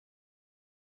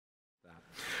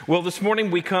Well, this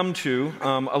morning we come to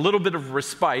a little bit of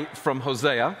respite from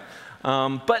Hosea,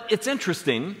 but it's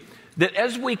interesting that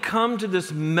as we come to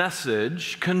this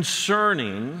message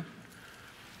concerning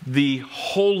the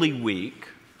Holy Week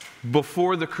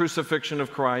before the crucifixion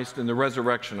of Christ and the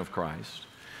resurrection of Christ,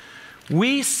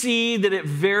 we see that it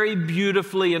very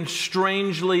beautifully and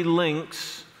strangely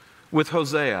links with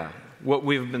Hosea, what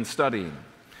we've been studying.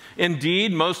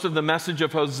 Indeed, most of the message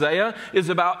of Hosea is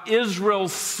about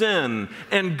Israel's sin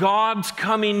and God's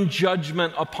coming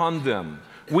judgment upon them.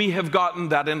 We have gotten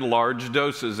that in large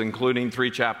doses, including 3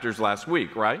 chapters last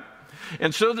week, right?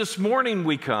 And so this morning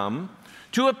we come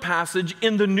to a passage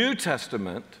in the New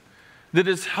Testament that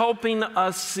is helping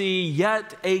us see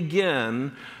yet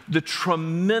again the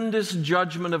tremendous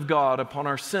judgment of God upon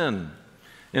our sin.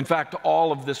 In fact,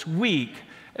 all of this week,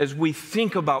 as we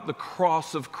think about the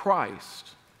cross of Christ,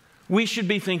 we should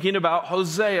be thinking about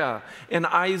Hosea and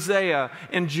Isaiah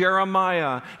and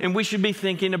Jeremiah, and we should be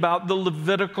thinking about the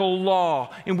Levitical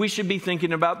law, and we should be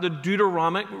thinking about the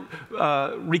Deuteronomic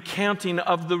recanting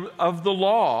of the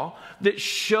law that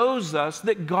shows us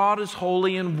that God is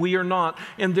holy and we are not,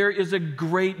 and there is a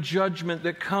great judgment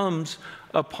that comes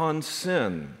upon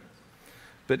sin.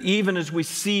 But even as we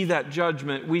see that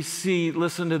judgment, we see,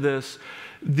 listen to this,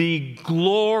 the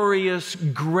glorious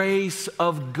grace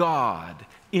of God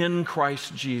in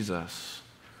Christ Jesus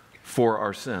for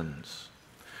our sins.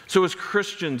 So as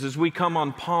Christians, as we come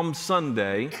on Palm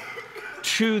Sunday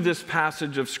to this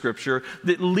passage of Scripture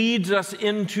that leads us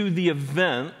into the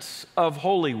events of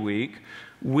Holy Week,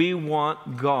 we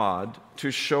want God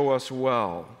to show us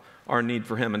well our need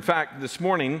for Him. In fact, this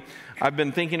morning, I've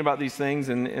been thinking about these things,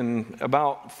 and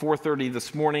about 4:30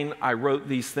 this morning, I wrote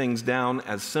these things down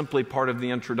as simply part of the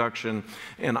introduction,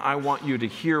 and I want you to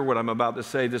hear what I'm about to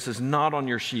say. This is not on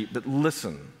your sheet, but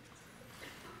listen.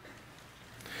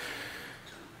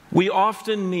 We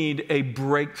often need a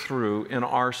breakthrough in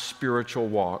our spiritual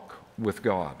walk with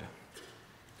God.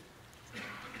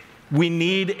 We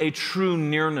need a true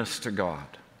nearness to God.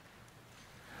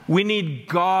 We need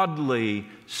godly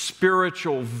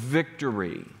spiritual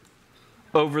victory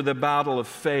over the battle of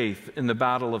faith and the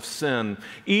battle of sin,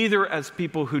 either as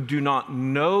people who do not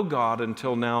know God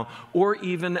until now, or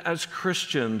even as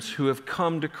Christians who have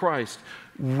come to Christ.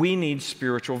 We need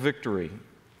spiritual victory.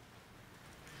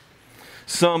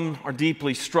 Some are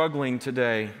deeply struggling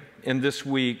today in this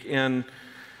week, and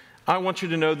I want you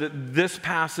to know that this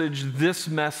passage, this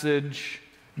message,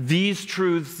 these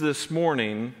truths this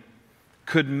morning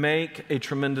could make a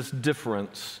tremendous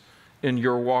difference in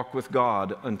your walk with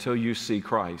God until you see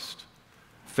Christ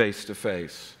face to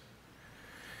face.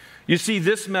 You see,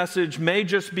 this message may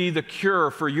just be the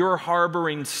cure for your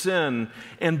harboring sin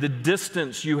and the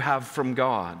distance you have from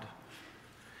God.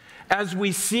 As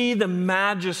we see the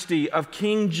majesty of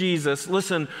King Jesus,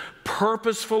 listen,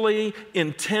 purposefully,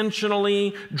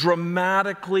 intentionally,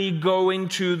 dramatically going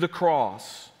to the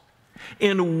cross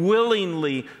and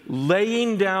willingly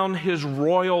laying down His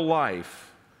royal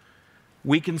life,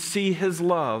 we can see His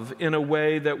love in a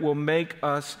way that will make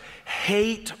us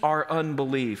hate our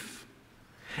unbelief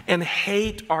and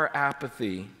hate our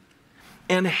apathy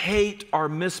and hate our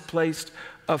misplaced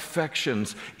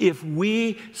affections. If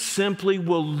we simply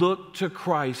will look to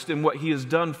Christ and what He has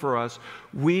done for us,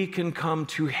 we can come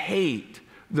to hate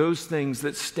those things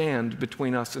that stand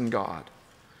between us and God,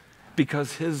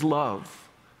 because His love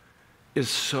is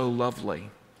so lovely.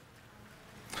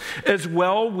 As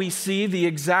well, we see the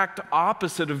exact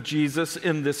opposite of Jesus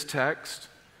in this text.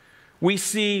 We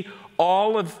see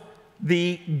all of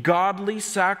the godly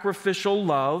sacrificial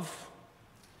love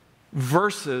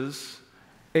versus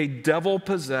a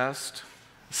devil-possessed,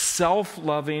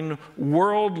 self-loving,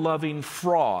 world-loving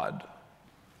fraud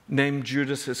named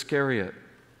Judas Iscariot.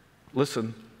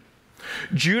 Listen.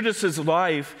 Judas's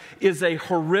life is a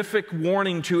horrific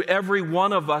warning to every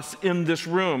one of us in this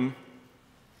room.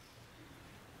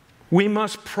 We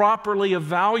must properly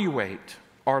evaluate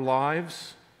our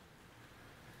lives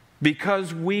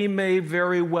because we may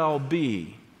very well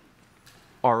be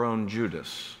our own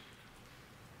Judas.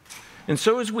 And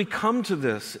so as we come to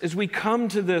this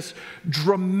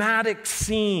dramatic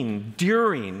scene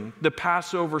during the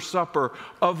Passover supper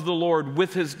of the Lord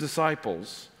with His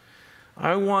disciples,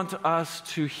 I want us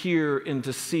to hear and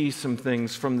to see some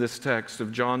things from this text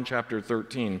of John chapter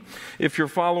 13. If you're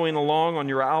following along on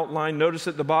your outline, notice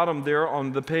at the bottom there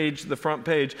on the page, the front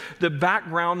page, the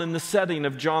background and the setting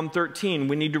of John 13.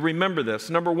 We need to remember this.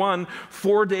 Number one,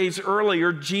 4 days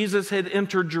earlier, Jesus had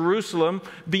entered Jerusalem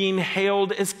being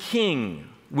hailed as king.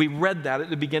 We read that at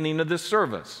the beginning of this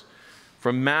service.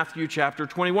 From Matthew chapter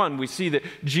 21, we see that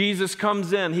Jesus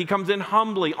comes in. He comes in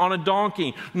humbly on a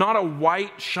donkey, not a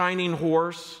white shining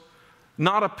horse,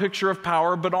 not a picture of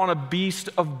power, but on a beast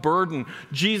of burden.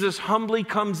 Jesus humbly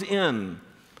comes in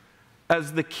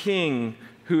as the king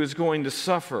who is going to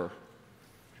suffer,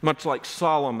 much like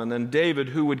Solomon and David,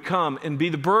 who would come and be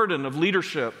the burden of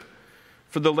leadership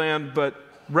for the land, but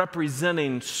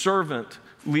representing servant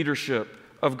leadership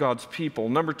of God's people.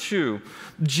 Number two,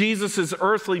 Jesus'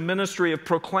 earthly ministry of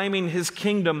proclaiming his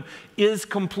kingdom is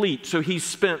complete. So he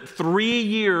spent 3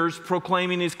 years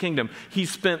proclaiming his kingdom. He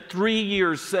spent 3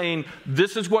 years saying,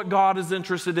 this is what God is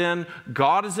interested in.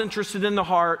 God is interested in the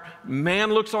heart.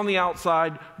 Man looks on the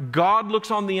outside. God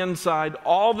looks on the inside.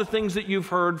 All the things that you've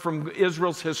heard from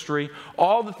Israel's history,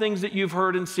 all the things that you've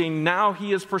heard and seen, now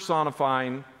he is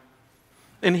personifying.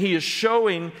 And he is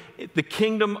showing the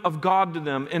kingdom of God to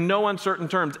them in no uncertain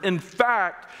terms. In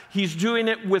fact, he's doing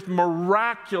it with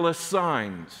miraculous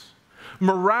signs.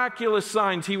 Miraculous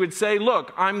signs. He would say,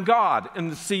 look, I'm God,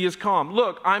 and the sea is calm.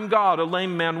 Look, I'm God, a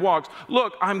lame man walks.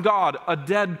 Look, I'm God, a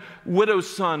dead widow's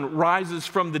son rises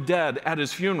from the dead at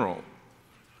his funeral.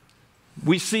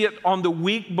 We see it on the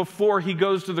week before he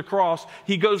goes to the cross.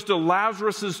 He goes to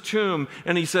Lazarus' tomb,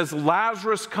 and he says,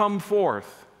 Lazarus, come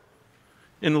forth.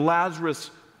 And Lazarus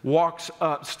walks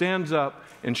up, stands up,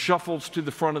 and shuffles to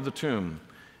the front of the tomb.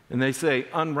 And they say,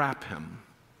 unwrap him.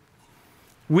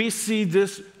 We see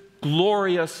this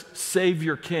glorious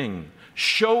Savior King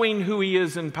showing who he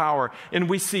is in power. And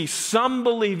we see some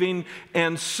believing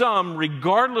and some,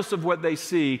 regardless of what they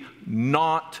see,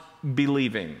 not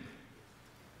believing.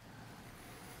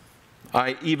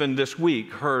 I even this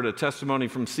week heard a testimony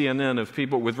from CNN of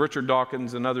people with Richard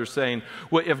Dawkins and others saying,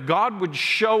 well, if God would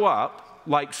show up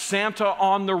like Santa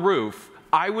on the roof,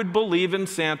 I would believe in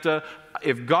Santa.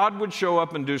 If God would show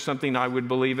up and do something, I would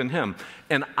believe in him.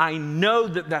 And I know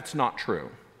that that's not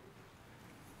true.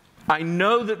 I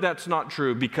know that that's not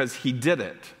true because he did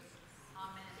it. Amen.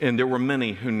 And there were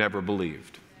many who never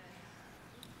believed.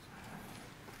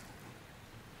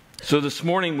 So this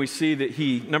morning we see that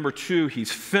number two,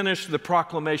 he's finished the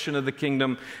proclamation of the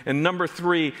kingdom. And number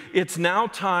three, it's now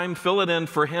time, fill it in,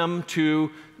 for him to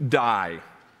die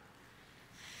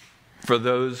for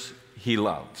those he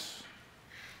loves.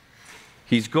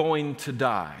 He's going to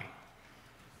die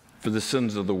for the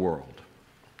sins of the world.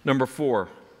 Number four,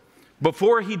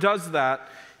 before he does that,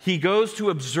 he goes to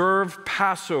observe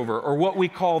Passover, or what we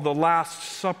call the Last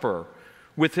Supper,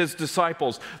 with his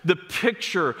disciples, the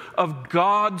picture of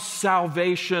God's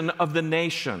salvation of the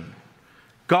nation.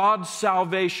 God's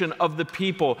salvation of the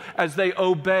people as they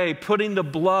obey, putting the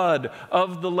blood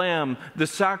of the lamb, the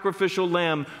sacrificial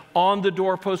lamb, on the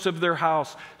doorposts of their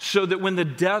house, so that when the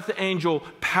death angel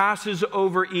passes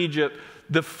over Egypt,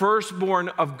 the firstborn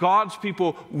of God's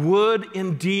people would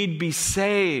indeed be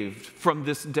saved from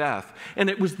this death. And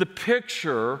it was the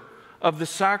picture of the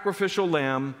sacrificial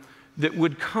lamb that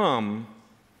would come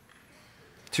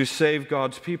to save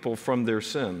God's people from their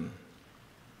sin.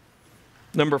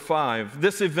 Number five,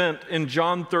 this event in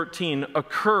John 13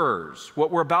 occurs,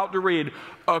 what we're about to read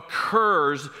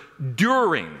occurs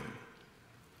during,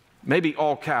 maybe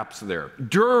all caps there,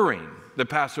 during the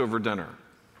Passover dinner.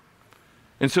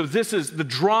 And so this is the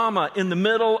drama in the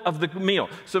middle of the meal.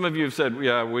 Some of you have said,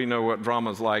 yeah, we know what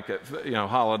drama's like at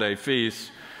holiday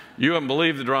feasts. You wouldn't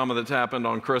believe the drama that's happened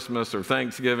on Christmas or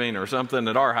Thanksgiving or something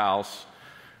at our house.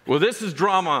 Well, this is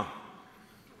drama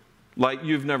like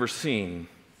you've never seen,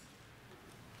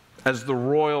 as the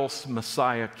royal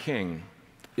Messiah King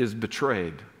is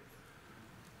betrayed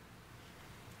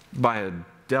by a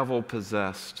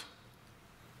devil-possessed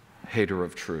hater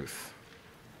of truth.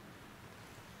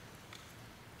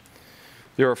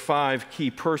 There are 5 key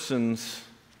persons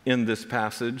in this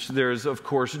passage. There's, of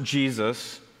course,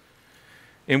 Jesus,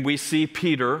 and we see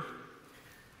Peter,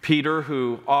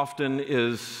 who often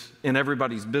is in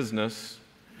everybody's business.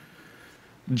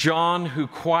 John, who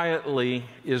quietly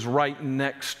is right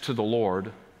next to the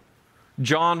Lord.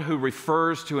 John, who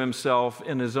refers to himself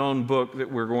in his own book that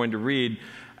we're going to read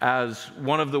as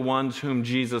one of the ones whom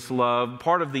Jesus loved,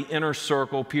 part of the inner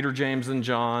circle, Peter, James, and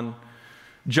John.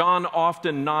 John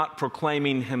often not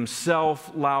proclaiming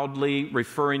himself loudly,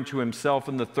 referring to himself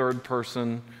in the third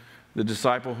person, the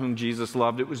disciple whom Jesus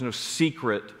loved. It was no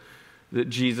secret that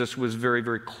Jesus was very,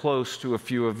 very close to a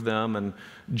few of them, and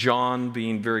John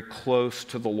being very close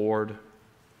to the Lord.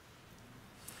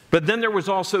 But then there was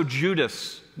also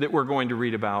Judas that we're going to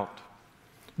read about.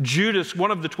 Judas, one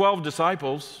of the 12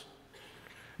 disciples.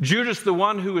 Judas, the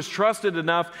one who was trusted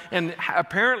enough and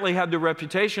apparently had the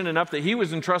reputation enough that he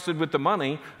was entrusted with the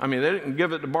money. I mean, they didn't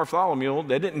give it to Bartholomew.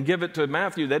 They didn't give it to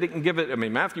Matthew. They didn't give it. I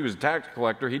mean, Matthew was a tax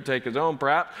collector. He'd take his own,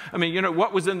 perhaps. I mean, you know,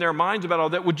 what was in their minds about all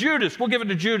that? Well, Judas, we'll give it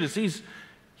to Judas. He's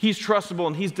trustable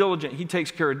and he's diligent. He takes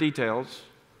care of details.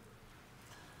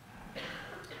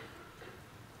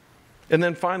 And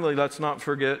then finally, let's not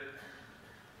forget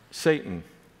Satan.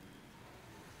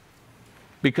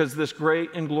 Because this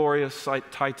great and glorious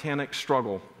titanic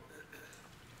struggle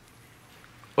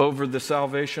over the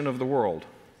salvation of the world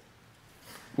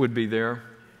would be there.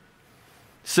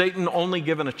 Satan only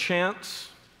given a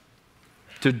chance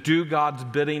to do God's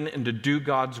bidding and to do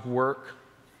God's work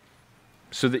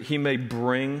so that he may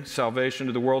bring salvation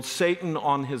to the world. Satan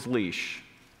on his leash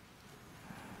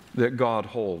that God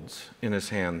holds in his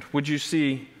hand. Would you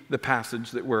see the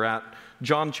passage that we're at?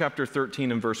 John chapter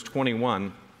 13 and verse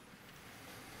 21.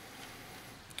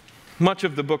 Much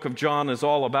of the book of John is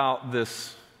all about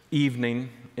this evening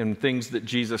and things that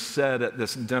Jesus said at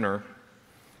this dinner.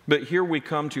 But here we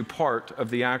come to part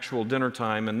of the actual dinner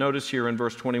time. And notice here in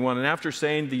verse 21, and after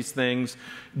saying these things,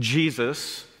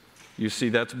 Jesus, you see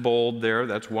that's bold there,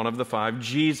 that's one of the five.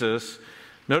 Jesus,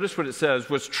 notice what it says,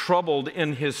 was troubled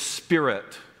in his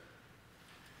spirit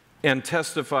and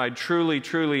testified, truly,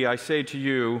 truly, I say to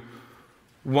you,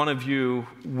 one of you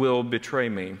will betray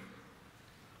me.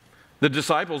 The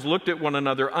disciples looked at one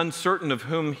another, uncertain of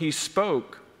whom he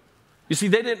spoke. You see,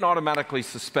 they didn't automatically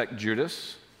suspect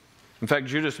Judas. In fact,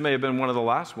 Judas may have been one of the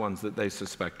last ones that they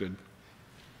suspected.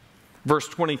 Verse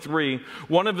 23,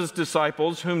 one of his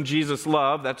disciples whom Jesus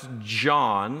loved, that's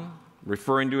John,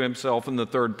 referring to himself in the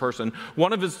third person.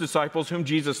 One of his disciples whom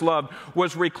Jesus loved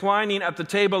was reclining at the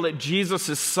table at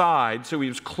Jesus' side, so he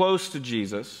was close to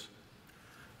Jesus.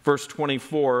 Verse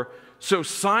 24, so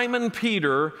Simon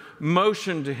Peter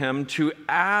motioned to him to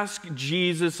ask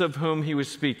Jesus of whom he was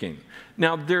speaking.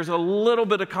 Now, there's a little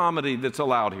bit of comedy that's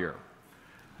allowed here.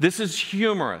 This is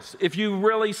humorous. If you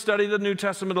really study the New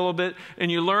Testament a little bit and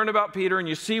you learn about Peter and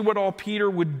you see what all Peter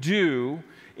would do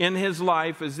in his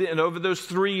life and over those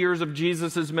 3 years of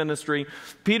Jesus' ministry,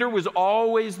 Peter was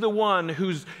always the one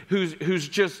who's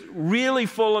just really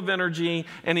full of energy,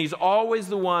 and he's always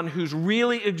the one who's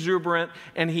really exuberant,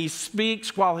 and he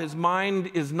speaks while his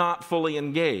mind is not fully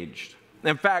engaged.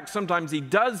 In fact, sometimes he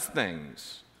does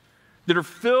things that are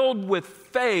filled with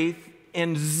faith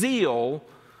and zeal,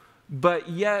 but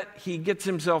yet he gets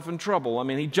himself in trouble. I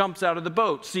mean, he jumps out of the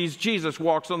boat, sees Jesus,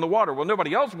 walks on the water. Well,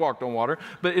 nobody else walked on water,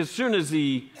 but as soon as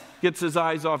he gets his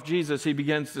eyes off Jesus, he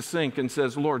begins to sink and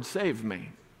says, Lord, save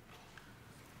me.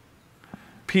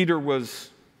 Peter was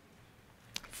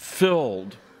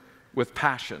filled with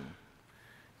passion.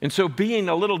 And so being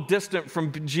a little distant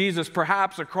from Jesus,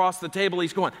 perhaps across the table,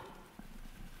 he's going,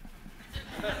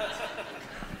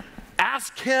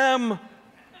 ask him,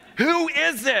 who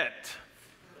is it?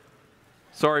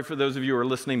 Sorry for those of you who are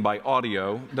listening by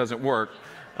audio. It doesn't work.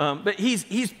 But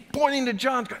he's pointing to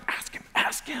John, going, ask him,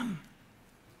 ask him.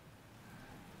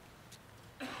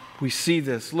 We see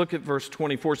this. Look at verse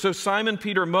 24. So Simon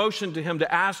Peter motioned to him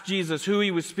to ask Jesus who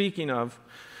he was speaking of.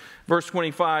 Verse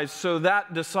 25, so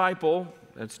that disciple,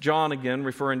 that's John again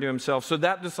referring to himself, so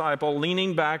that disciple,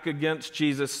 leaning back against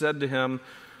Jesus, said to him,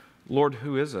 Lord,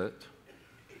 who is it?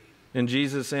 And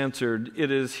Jesus answered,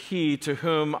 it is he to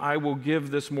whom I will give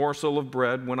this morsel of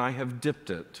bread when I have dipped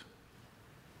it.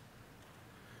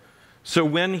 So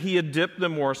when he had dipped the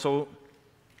morsel,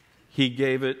 he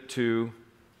gave it to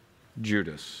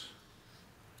Judas,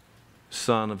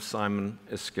 son of Simon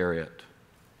Iscariot.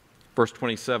 Verse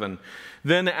 27,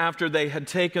 then after they had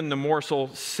taken the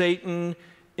morsel, Satan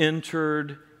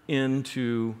entered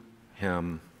into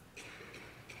him.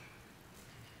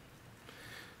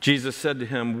 Jesus said to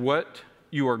him, what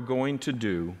you are going to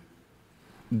do,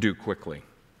 do quickly.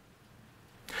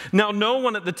 Now, no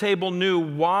one at the table knew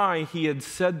why he had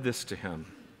said this to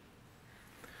him.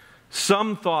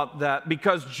 Some thought that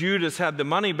because Judas had the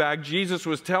money bag, Jesus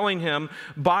was telling him,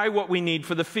 buy what we need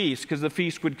for the feast, because the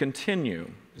feast would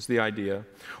continue, is the idea.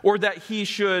 Or that he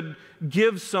should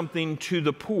give something to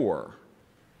the poor.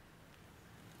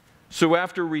 So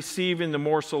after receiving the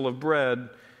morsel of bread,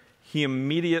 he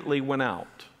immediately went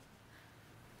out.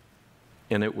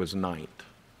 And it was night.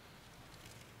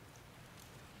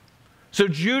 So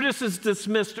Judas is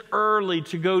dismissed early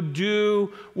to go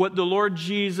do what the Lord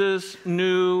Jesus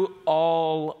knew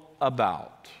all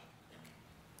about.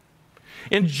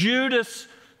 And Judas,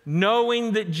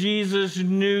 knowing that Jesus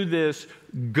knew this,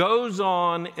 goes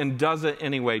on and does it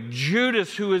anyway.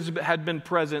 Judas, who had been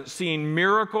present, seeing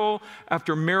miracle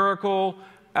after miracle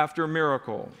after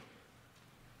miracle.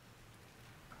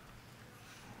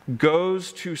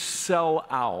 goes to sell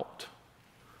out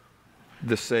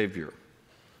the Savior.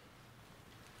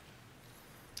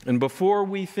 And before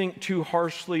we think too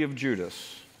harshly of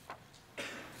Judas,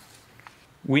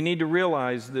 we need to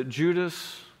realize that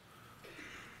Judas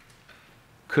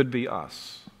could be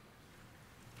us.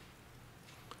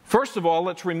 First of all,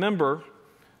 let's remember,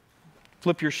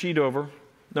 flip your sheet over.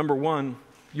 Number one,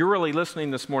 you're really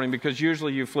listening this morning because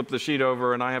usually you flip the sheet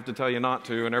over and I have to tell you not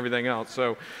to and everything else.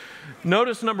 So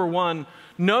notice number one,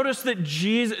 notice that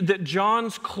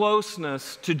John's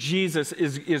closeness to Jesus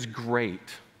is great.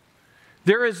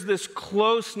 There is this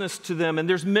closeness to them, and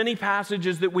there's many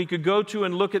passages that we could go to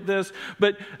and look at this,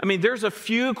 but I mean, there's a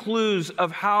few clues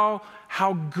of how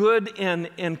good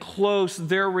and close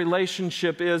their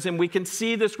relationship is, and we can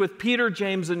see this with Peter,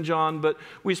 James, and John, but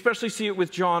we especially see it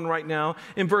with John right now.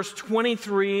 In verse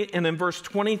 23 and in verse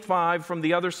 25 from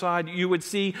the other side, you would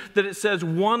see that it says,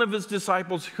 one of his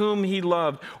disciples whom he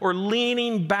loved, or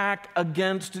leaning back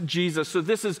against Jesus. So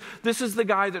this is the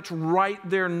guy that's right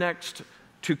there next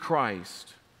to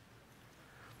Christ.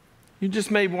 You just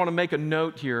may want to make a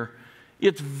note here.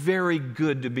 It's very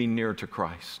good to be near to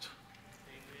Christ.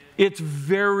 It's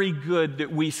very good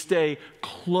that we stay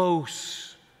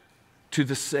close to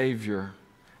the Savior.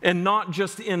 And not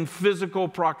just in physical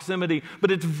proximity, but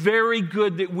it's very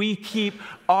good that we keep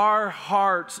our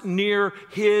hearts near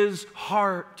His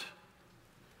heart.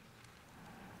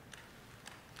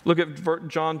 Look at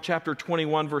John chapter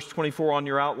 21, verse 24 on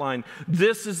your outline.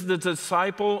 This is the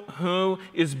disciple who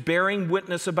is bearing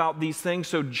witness about these things.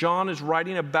 So John is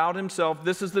writing about himself.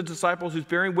 This is the disciple who's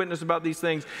bearing witness about these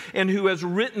things and who has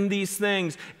written these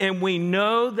things. And we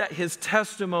know that his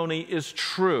testimony is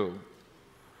true.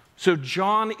 So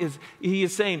John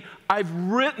is saying, I've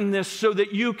written this so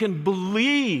that you can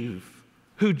believe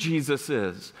who Jesus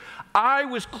is. I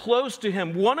was close to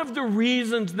him. One of the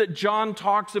reasons that John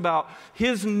talks about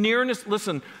his nearness,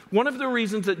 listen, one of the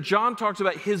reasons that John talks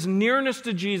about his nearness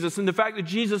to Jesus and the fact that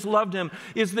Jesus loved him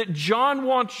is that John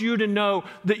wants you to know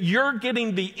that you're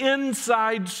getting the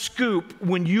inside scoop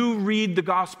when you read the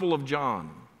Gospel of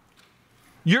John.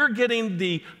 You're getting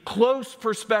the close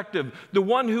perspective, the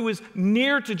one who is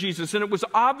near to Jesus. And it was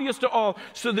obvious to all,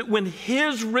 so that when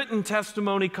his written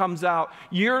testimony comes out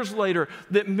years later,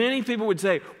 that many people would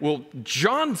say, well,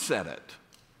 John said it.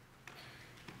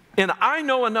 And I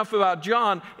know enough about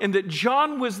John, and that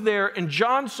John was there, and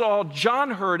John saw, John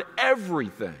heard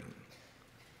everything.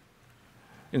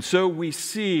 And so we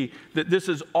see that this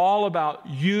is all about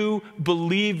you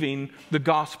believing the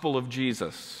gospel of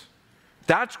Jesus.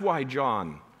 That's why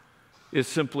John is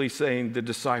simply saying the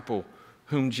disciple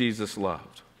whom Jesus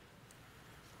loved.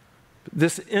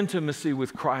 This intimacy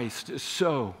with Christ is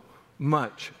so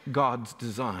much God's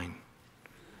design.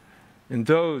 And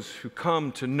those who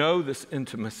come to know this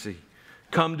intimacy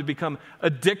come to become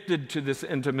addicted to this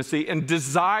intimacy and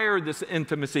desire this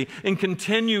intimacy and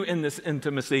continue in this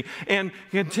intimacy and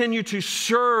continue to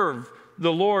serve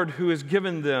the Lord who has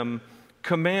given them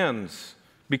commands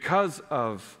because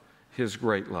of His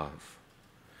great love.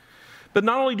 But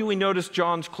not only do we notice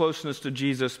John's closeness to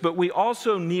Jesus, but we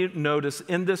also notice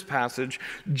in this passage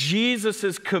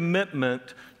Jesus'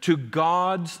 commitment to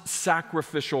God's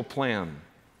sacrificial plan.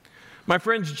 My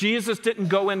friends, Jesus didn't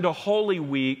go into Holy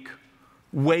Week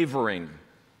wavering.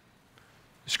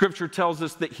 Scripture tells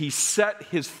us that he set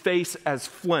his face as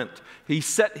flint. He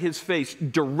set his face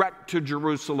direct to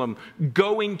Jerusalem,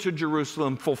 going to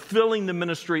Jerusalem, fulfilling the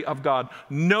ministry of God,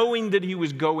 knowing that he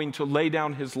was going to lay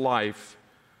down his life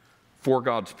for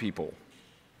God's people.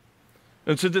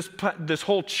 And so this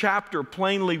whole chapter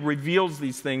plainly reveals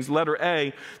these things. Letter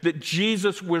A, that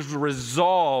Jesus was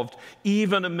resolved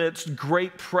even amidst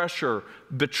great pressure,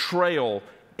 betrayal,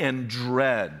 and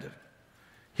dread.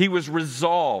 He was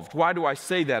resolved. Why do I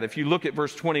say that? If you look at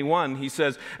verse 21, he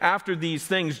says, after these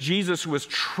things, Jesus was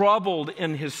troubled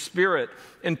in his spirit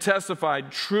and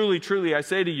testified, truly, truly, I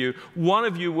say to you, one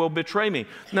of you will betray me.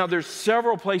 Now, there's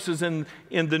several places in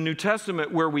the New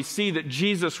Testament where we see that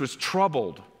Jesus was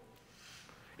troubled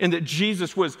and that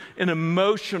Jesus was an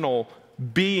emotional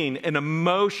being, an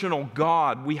emotional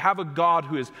God. We have a God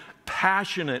who is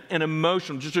passionate and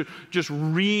emotional. Just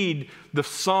read the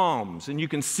Psalms and you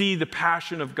can see the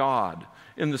passion of God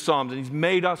in the Psalms. And He's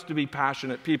made us to be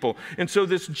passionate people. And so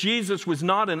this Jesus was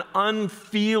not an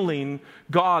unfeeling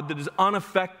God that is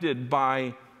unaffected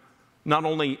by not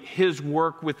only His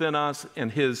work within us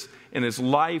and His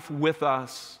life with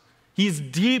us. He's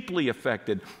deeply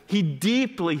affected. He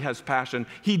deeply has passion.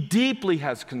 He deeply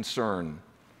has concern.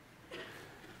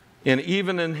 And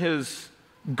even in His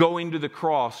going to the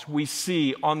cross, we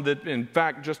see in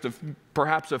fact,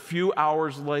 perhaps a few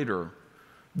hours later,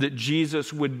 that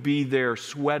Jesus would be there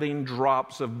sweating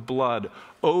drops of blood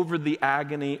over the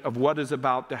agony of what is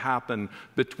about to happen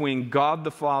between God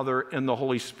the Father and the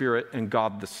Holy Spirit and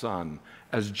God the Son,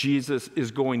 as Jesus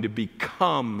is going to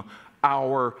become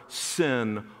our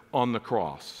sin on the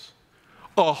cross.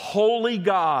 A holy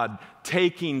God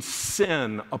taking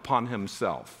sin upon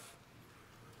himself.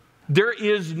 There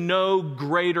is no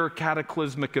greater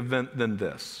cataclysmic event than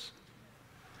this,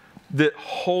 that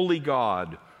holy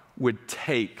God would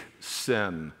take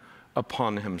sin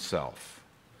upon himself.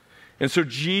 And so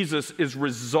Jesus is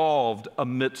resolved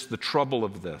amidst the trouble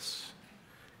of this,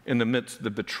 in the midst of the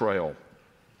betrayal.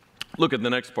 Look at the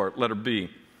next part, letter B.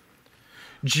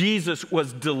 Jesus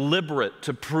was deliberate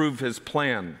to prove his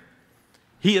plan.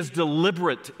 He is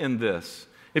deliberate in this.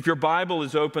 If your Bible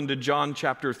is open to John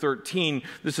chapter 13,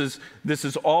 this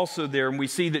is also there. And we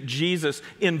see that Jesus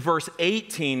in verse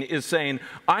 18 is saying,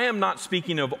 I am not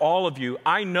speaking of all of you.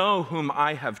 I know whom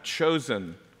I have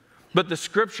chosen. But the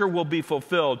scripture will be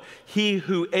fulfilled. He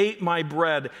who ate my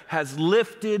bread has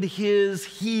lifted his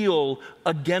heel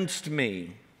against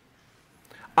me.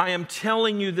 I am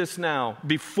telling you this now,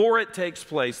 before it takes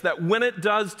place, that when it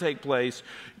does take place,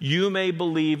 you may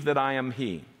believe that I am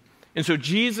he. And so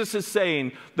Jesus is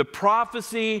saying the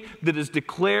prophecy that is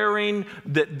declaring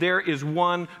that there is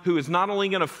one who is not only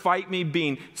going to fight me,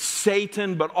 being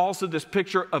Satan, but also this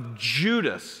picture of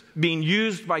Judas being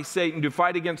used by Satan to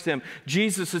fight against him.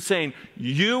 Jesus is saying,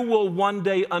 you will one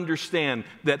day understand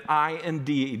that I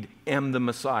indeed am the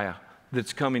Messiah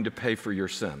that's coming to pay for your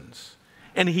sins.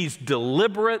 And he's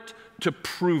deliberate to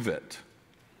prove it.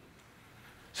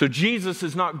 So Jesus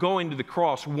is not going to the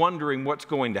cross wondering what's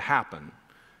going to happen,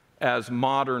 as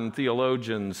modern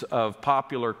theologians of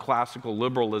popular classical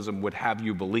liberalism would have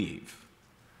you believe.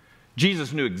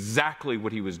 Jesus knew exactly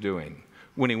what he was doing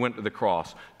when he went to the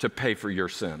cross to pay for your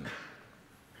sin.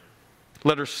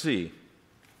 Letter C.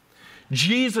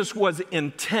 Jesus was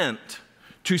intent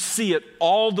to see it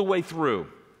all the way through.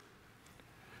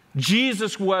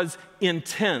 Jesus was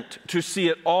intent to see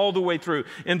it all the way through.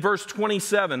 In verse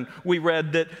 27, we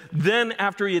read that then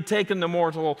after he had taken the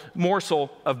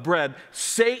morsel of bread,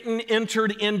 Satan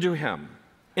entered into him.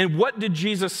 And what did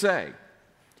Jesus say?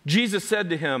 Jesus said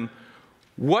to him,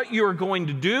 what you are going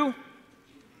to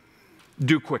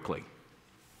do quickly.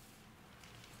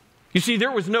 You see,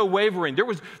 there was no wavering. There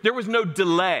was no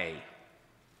delay.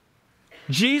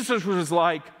 Jesus was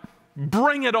like,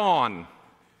 bring it on.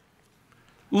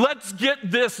 Let's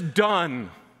get this done.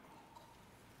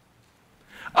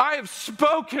 I have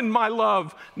spoken my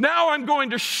love. Now I'm going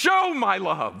to show my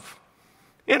love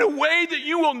in a way that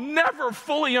you will never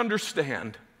fully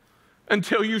understand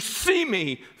until you see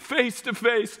me face to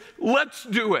face. Let's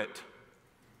do it.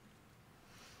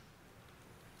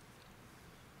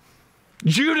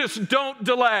 Judas, don't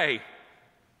delay.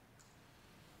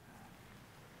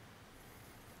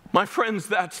 My friends,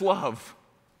 that's love.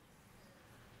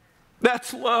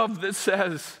 That's love that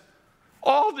says,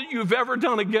 all that you've ever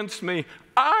done against me,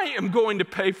 I am going to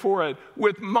pay for it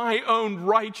with my own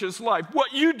righteous life.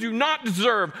 What you do not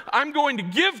deserve, I'm going to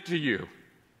give to you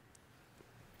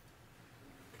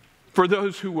for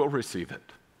those who will receive it.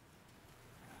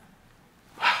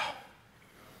 Wow.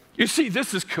 You see,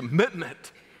 this is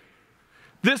commitment.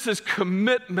 This is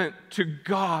commitment to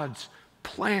God's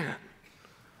plan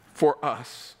for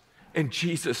us. And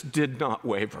Jesus did not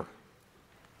waver.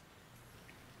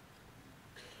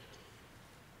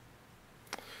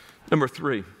 Number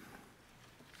 3,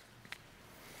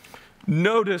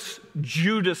 notice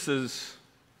Judas's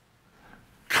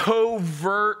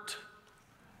covert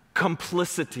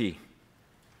complicity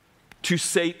to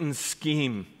Satan's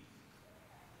scheme.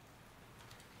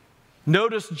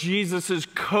 Notice Jesus'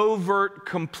 covert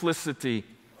complicity.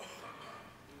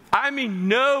 I mean,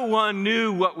 no one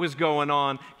knew what was going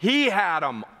on. He had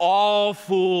them all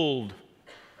fooled.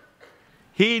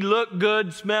 He looked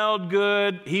good, smelled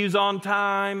good, he was on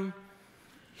time.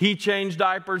 He changed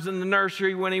diapers in the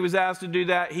nursery when he was asked to do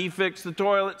that. He fixed the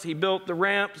toilets. He built the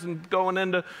ramps and going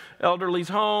into elderly's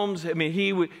homes. I mean,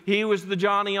 he was the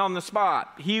Johnny on the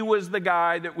spot. He was the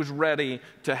guy that was ready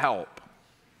to help.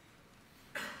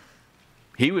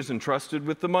 He was entrusted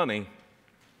with the money.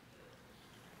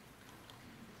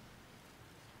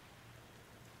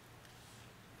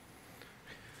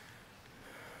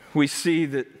 We see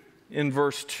that in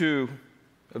verse 2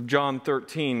 of John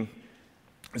 13,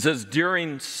 it says,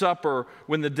 during supper,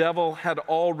 when the devil had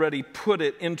already put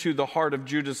it into the heart of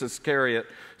Judas Iscariot,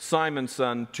 Simon's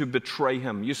son, to betray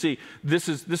him. You see, this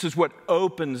is what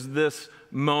opens this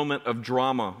moment of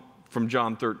drama from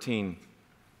John 13.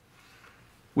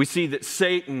 We see that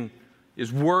Satan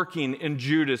is working in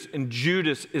Judas, and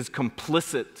Judas is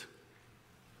complicit.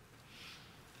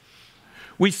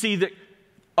 We see that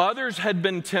others had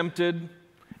been tempted,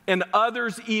 and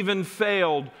others even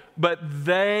failed, but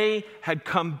they had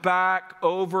come back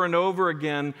over and over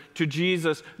again to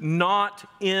Jesus, not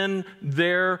in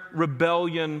their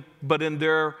rebellion, but in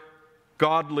their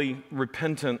godly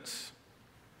repentance.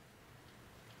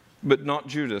 But not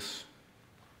Judas.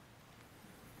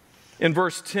 In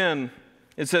verse 10,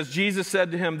 it says, Jesus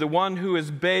said to him, "The one who is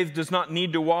bathed does not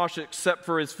need to wash except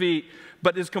for his feet,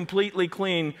 but is completely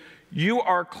clean. You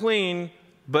are clean,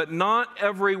 but not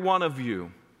every one of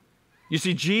you." You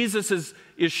see, Jesus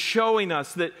is showing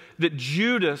us that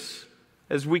Judas,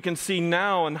 as we can see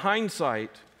now in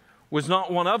hindsight, was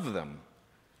not one of them.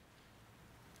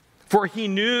 For he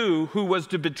knew who was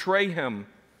to betray him.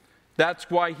 That's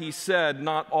why he said,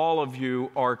 "Not all of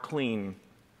you are clean."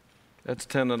 That's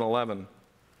 10 and 11.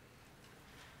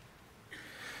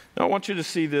 Now I want you to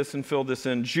see this and fill this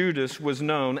in. Judas was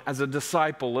known as a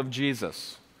disciple of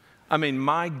Jesus. I mean,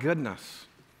 my goodness.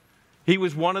 He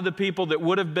was one of the people that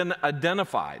would have been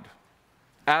identified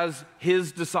as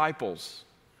his disciples.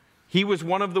 He was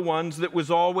one of the ones that was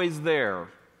always there,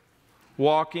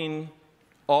 walking,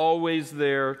 always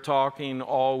there, talking,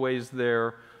 always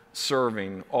there,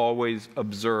 serving, always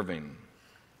observing.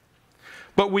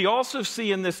 But we also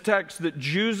see in this text that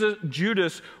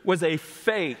Judas was a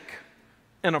fake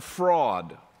and a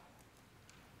fraud.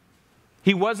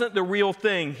 He wasn't the real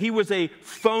thing. He was a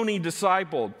phony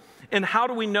disciple. And how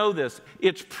do we know this?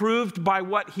 It's proved by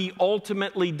what he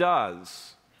ultimately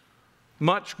does.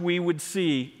 Much we would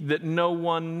see that no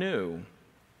one knew.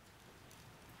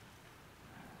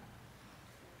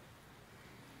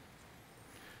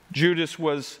 Judas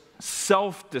was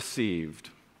self-deceived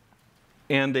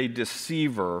and a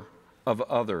deceiver of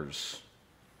others.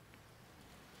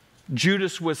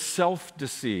 Judas was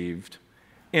self-deceived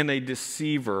and a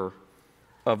deceiver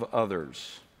of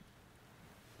others.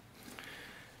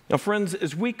 Now, friends,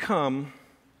 as we come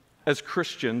as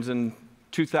Christians in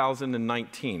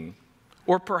 2019,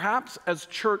 or perhaps as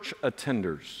church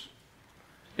attenders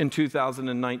in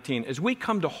 2019, as we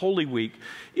come to Holy Week,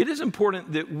 it is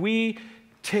important that we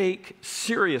take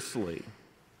seriously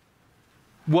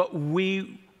what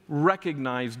we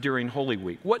recognize during Holy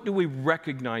Week. What do we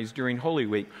recognize during Holy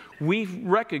Week? We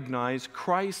recognize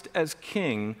Christ as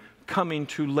King coming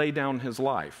to lay down his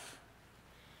life.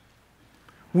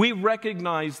 We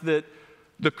recognize that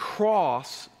the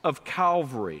cross of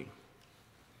Calvary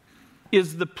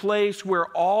is the place where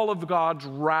all of God's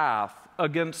wrath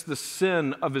against the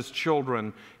sin of his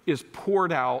children is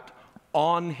poured out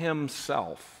on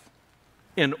himself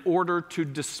in order to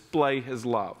display his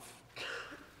love.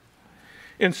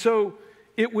 And so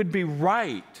it would be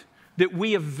right that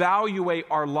we evaluate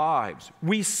our lives.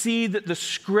 We see that the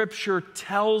Scripture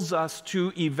tells us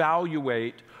to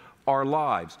evaluate our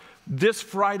lives. This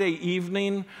Friday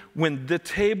evening, when the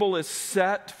table is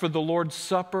set for the Lord's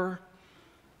Supper,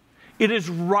 it is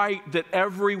right that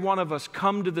every one of us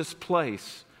come to this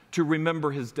place to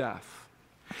remember his death.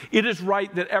 It is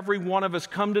right that every one of us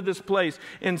come to this place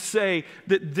and say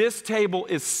that this table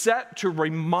is set to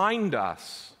remind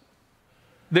us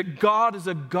that God is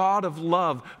a God of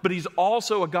love, but he's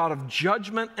also a God of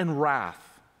judgment and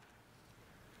wrath.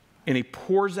 And he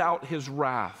pours out his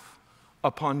wrath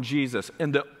upon Jesus,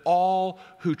 and that all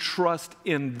who trust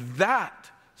in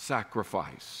that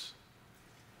sacrifice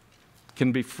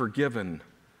can be forgiven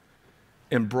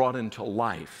and brought into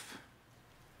life.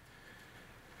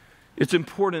 It's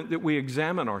important that we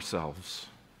examine ourselves.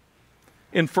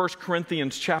 In 1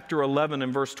 Corinthians chapter 11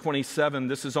 and verse 27,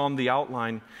 this is on the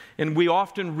outline, and we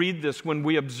often read this when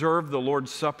we observe the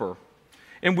Lord's Supper.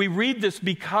 And we read this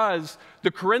because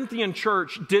the Corinthian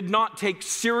church did not take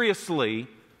seriously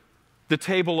the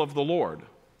table of the Lord.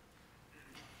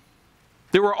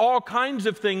 There were all kinds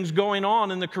of things going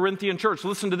on in the Corinthian church.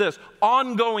 Listen to this.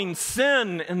 Ongoing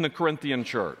sin in the Corinthian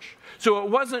church. So it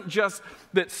wasn't just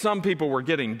that some people were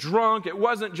getting drunk. It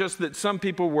wasn't just that some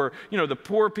people were, the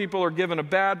poor people are given a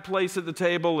bad place at the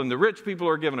table and the rich people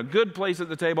are given a good place at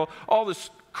the table. All this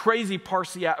crazy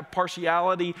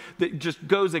partiality that just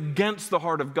goes against the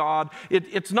heart of God.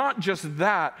 It's not just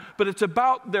that, but it's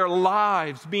about their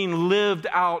lives being lived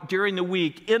out during the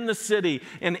week in the city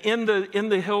and in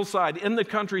the hillside, in the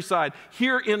countryside,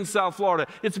 here in South Florida.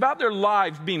 It's about their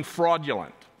lives being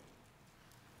fraudulent.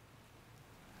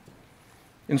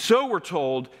 And so we're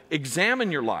told, examine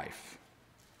your life.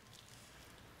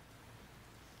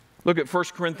 Look at 1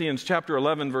 Corinthians chapter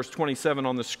 11, verse 27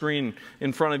 on the screen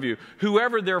in front of you.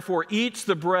 Whoever therefore eats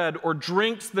the bread or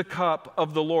drinks the cup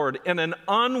of the Lord in an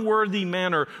unworthy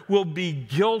manner will be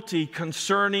guilty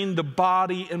concerning the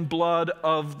body and blood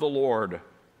of the Lord.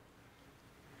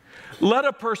 Let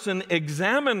a person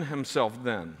examine himself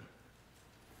then,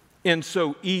 and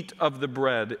so eat of the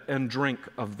bread and drink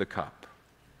of the cup.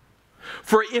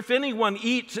 For if anyone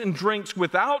eats and drinks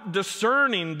without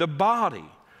discerning the body,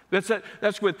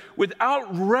 that's without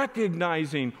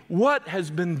recognizing what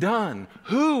has been done,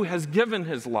 who has given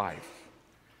his life,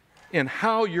 and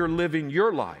how you're living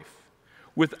your life.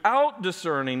 Without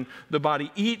discerning the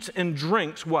body, eats and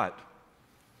drinks what?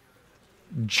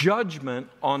 Judgment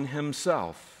on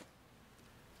himself.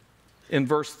 In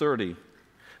verse 30,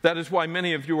 that is why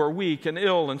many of you are weak and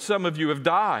ill, and some of you have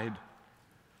died.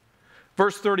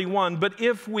 Verse 31, but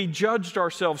if we judged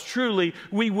ourselves truly,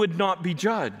 we would not be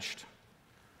judged.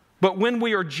 But when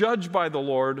we are judged by the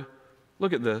Lord,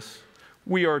 look at this,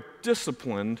 we are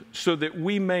disciplined so that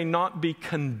we may not be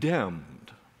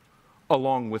condemned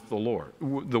along with the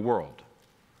world.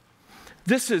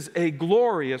 This is a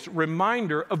glorious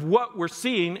reminder of what we're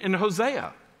seeing in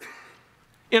Hosea.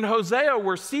 In Hosea,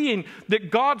 we're seeing that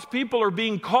God's people are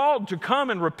being called to come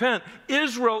and repent.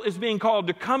 Israel is being called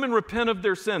to come and repent of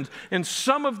their sins. And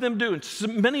some of them do,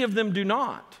 and many of them do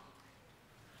not.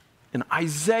 And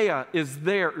Hosea is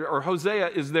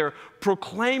there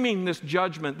proclaiming this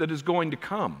judgment that is going to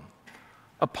come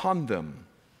upon them.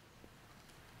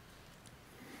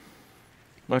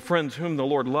 My friends, whom the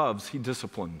Lord loves, He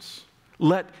disciplines.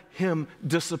 Let Him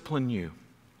discipline you.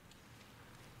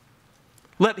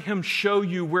 Let Him show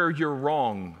you where you're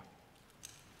wrong.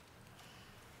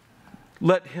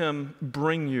 Let Him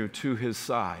bring you to His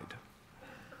side.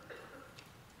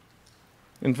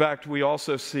 In fact, we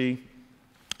also see,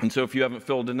 and so if you haven't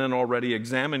filled it in already,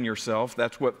 examine yourself.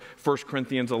 That's what 1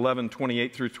 Corinthians 11,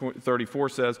 28 through 34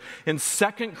 says. In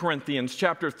 2 Corinthians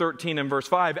chapter 13 and verse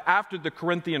 5, after the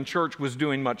Corinthian church was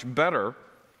doing much better,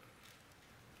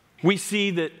 we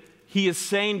see that he is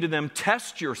saying to them,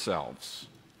 test yourselves.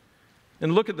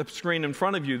 And look at the screen in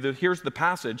front of you. Here's the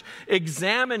passage.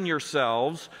 Examine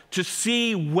yourselves to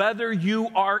see whether you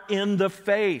are in the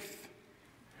faith.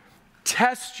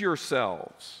 Test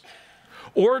yourselves.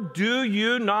 Or do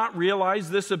you not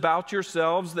realize this about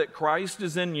yourselves, that Christ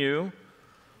is in you,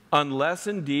 unless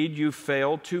indeed you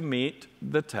fail to meet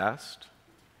the test?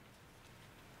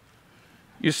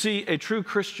 You see, a true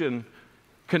Christian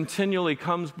continually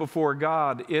comes before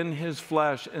God in his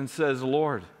flesh and says,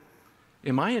 Lord,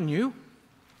 am I in you?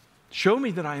 Show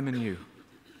me that I am in you.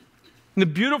 And the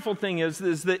beautiful thing is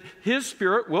that His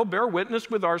Spirit will bear witness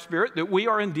with our spirit that we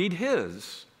are indeed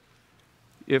His,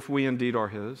 if we indeed are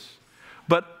His.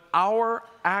 But our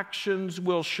actions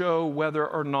will show whether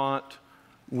or not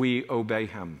we obey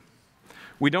Him.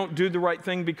 We don't do the right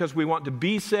thing because we want to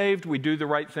be saved. We do the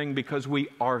right thing because we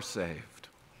are saved.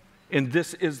 And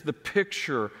this is the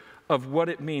picture of what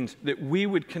it means that we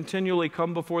would continually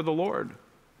come before the Lord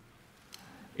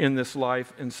in this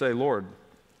life and say, Lord,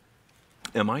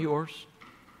 am I yours?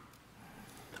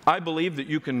 I believe that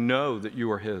you can know that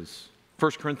you are His.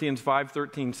 1 Corinthians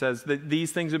 5:13 says that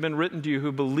these things have been written to you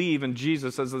who believe in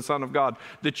Jesus as the Son of God,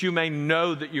 that you may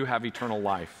know that you have eternal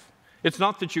life. It's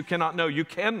not that you cannot know, you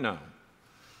can know.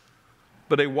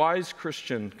 But a wise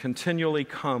Christian continually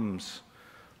comes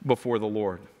before the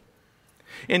Lord.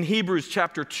 In Hebrews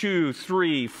chapter 2,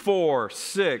 3, 4,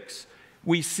 6,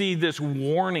 we see this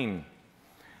warning.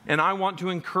 And I want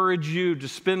to encourage you to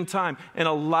spend time and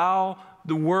allow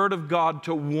the Word of God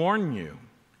to warn you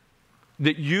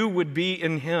that you would be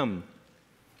in Him,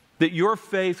 that your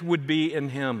faith would be in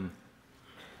Him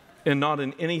and not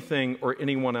in anything or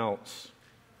anyone else.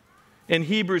 In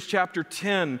Hebrews chapter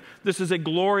 10, this is a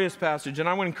glorious passage, and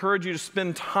I want to encourage you to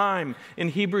spend time in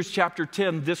Hebrews chapter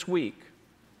 10 this week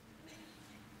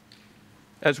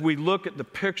as we look at the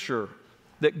picture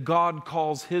that God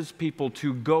calls His people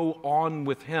to go on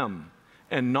with Him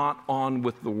and not on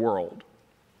with the world.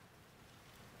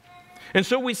 And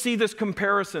so we see this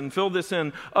comparison, fill this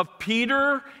in, of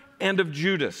Peter and of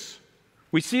Judas.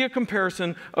 We see a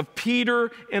comparison of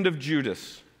Peter and of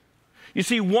Judas. You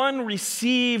see, one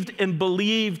received and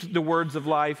believed the words of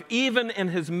life, even in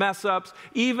his mess-ups,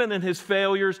 even in his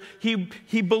failures.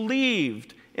 He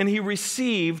believed and he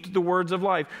received the words of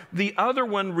life. The other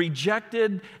one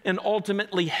rejected and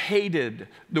ultimately hated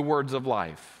the words of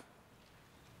life,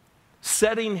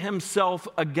 setting himself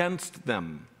against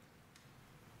them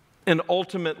and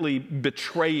ultimately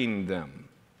betraying them.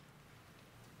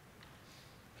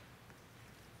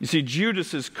 You see,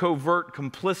 Judas's covert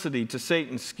complicity to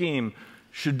Satan's scheme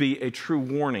should be a true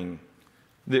warning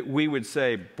that we would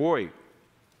say, boy,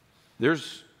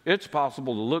 it's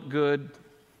possible to look good,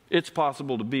 it's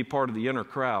possible to be part of the inner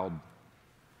crowd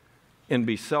and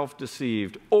be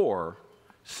self-deceived or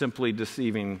simply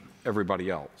deceiving everybody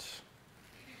else.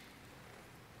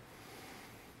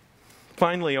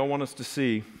 Finally, I want us to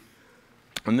see,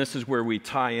 and this is where we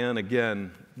tie in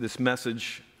again this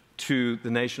message to the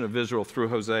nation of Israel through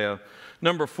Hosea.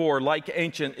 Number 4, like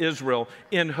ancient Israel,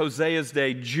 in Hosea's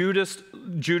day,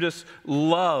 Judas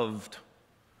loved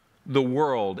the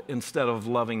world instead of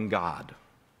loving God.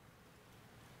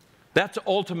 That's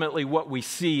ultimately what we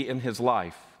see in his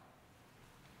life.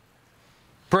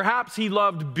 Perhaps he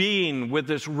loved being with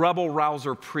this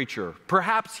rebel-rouser preacher.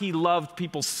 Perhaps he loved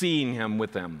people seeing him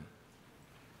with him.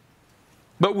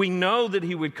 But we know that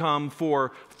he would come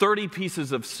for 30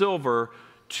 pieces of silver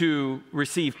to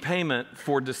receive payment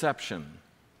for deception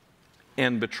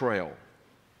and betrayal.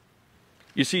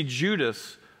 You see,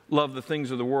 Judas loved the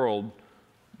things of the world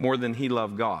more than he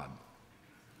loved God.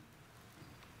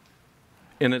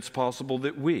 And it's possible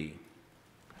that we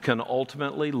can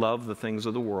ultimately love the things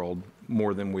of the world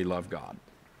more than we love God.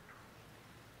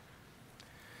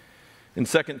 In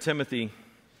 2 Timothy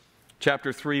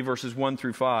chapter 3, verses 1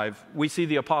 through 5, we see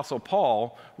the Apostle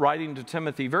Paul writing to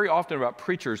Timothy very often about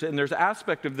preachers. And there's an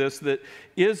aspect of this that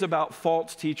is about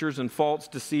false teachers and false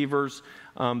deceivers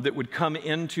that would come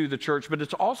into the church, but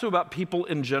it's also about people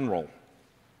in general.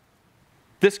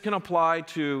 This can apply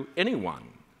to anyone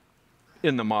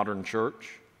in the modern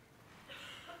church.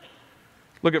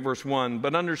 Look at verse 1.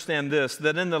 But understand this,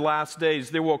 that in the last days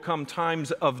there will come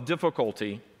times of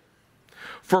difficulty.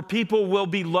 For people will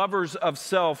be lovers of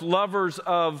self, lovers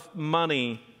of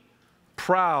money,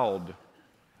 proud,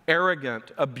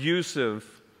 arrogant,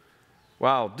 abusive,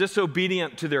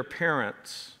 disobedient to their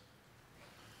parents,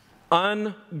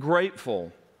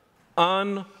 ungrateful,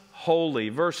 unholy.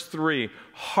 Verse 3,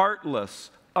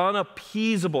 heartless,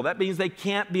 unappeasable. That means they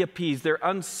can't be appeased. They're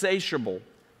unsatiable.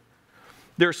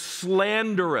 They're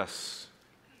slanderous,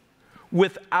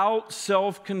 without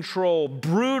self-control,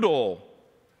 brutal,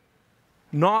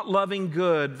 not loving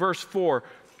good. Verse 4,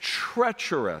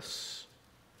 treacherous,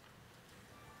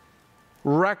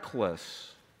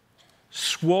 reckless,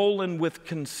 swollen with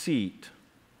conceit.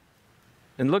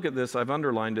 And look at this, I've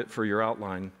underlined it for your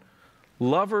outline.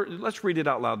 Let's read it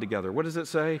out loud together. What does it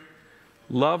say?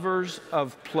 Lovers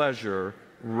of pleasure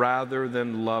rather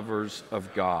than lovers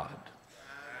of God.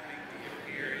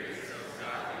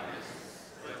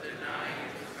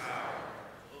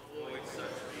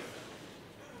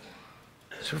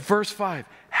 So verse 5,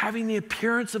 having the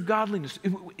appearance of godliness.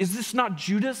 Is this not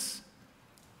Judas?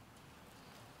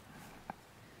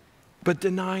 But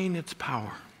denying its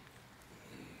power.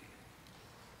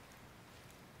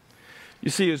 You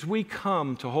see, as we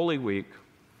come to Holy Week,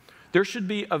 there should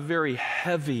be a very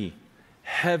heavy,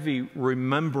 heavy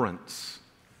remembrance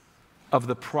of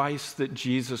the price that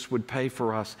Jesus would pay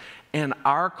for us and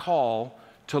our call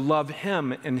to love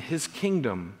Him and His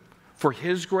kingdom for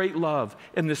His great love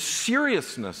and the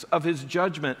seriousness of His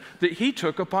judgment that He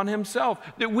took upon Himself,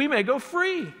 that we may go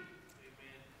free.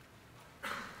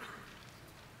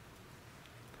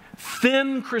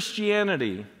 Thin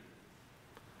Christianity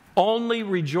only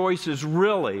rejoices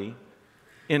really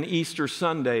in Easter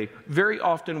Sunday, very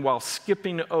often while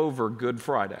skipping over Good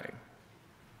Friday.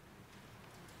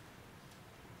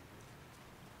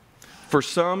 For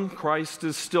some, Christ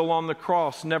is still on the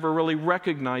cross, never really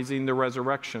recognizing the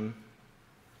resurrection.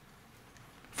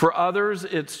 For others,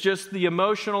 it's just the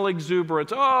emotional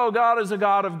exuberance. Oh, God is a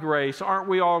God of grace. Aren't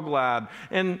we all glad?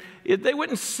 And they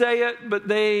wouldn't say it, but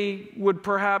they would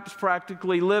perhaps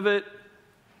practically live it.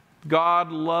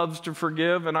 God loves to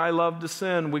forgive, and I love to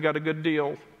sin. We got a good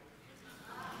deal.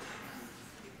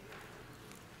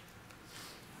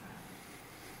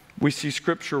 We see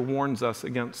Scripture warns us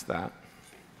against that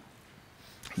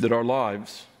our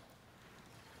lives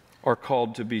are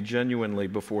called to be genuinely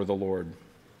before the Lord.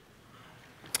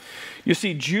 You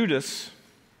see, Judas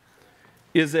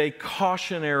is a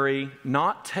cautionary,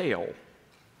 not tale,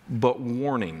 but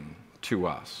warning to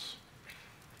us.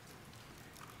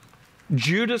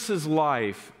 Judas's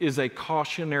life is a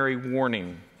cautionary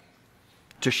warning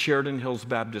to Sheridan Hills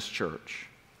Baptist Church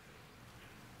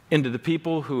and to the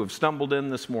people who have stumbled in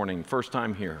this morning, first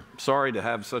time here. Sorry to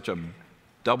have such a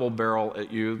double barrel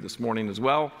at you this morning as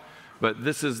well, but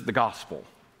this is the gospel.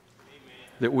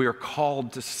 That we are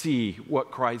called to see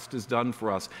what Christ has done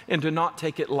for us and to not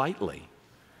take it lightly.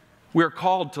 We are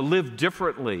called to live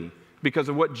differently because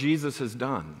of what Jesus has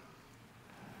done.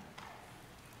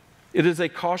 It is a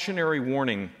cautionary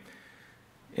warning.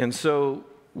 And so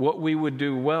what we would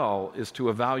do well is to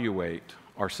evaluate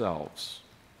ourselves.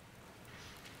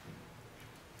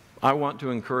 I want to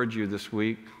encourage you this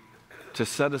week to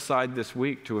set aside this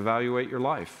week to evaluate your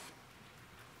life.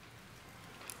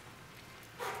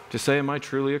 To say, am I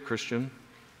truly a Christian?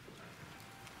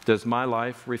 Does my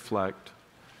life reflect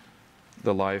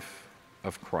the life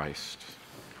of Christ?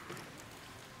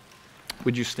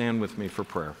 Would you stand with me for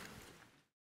prayer?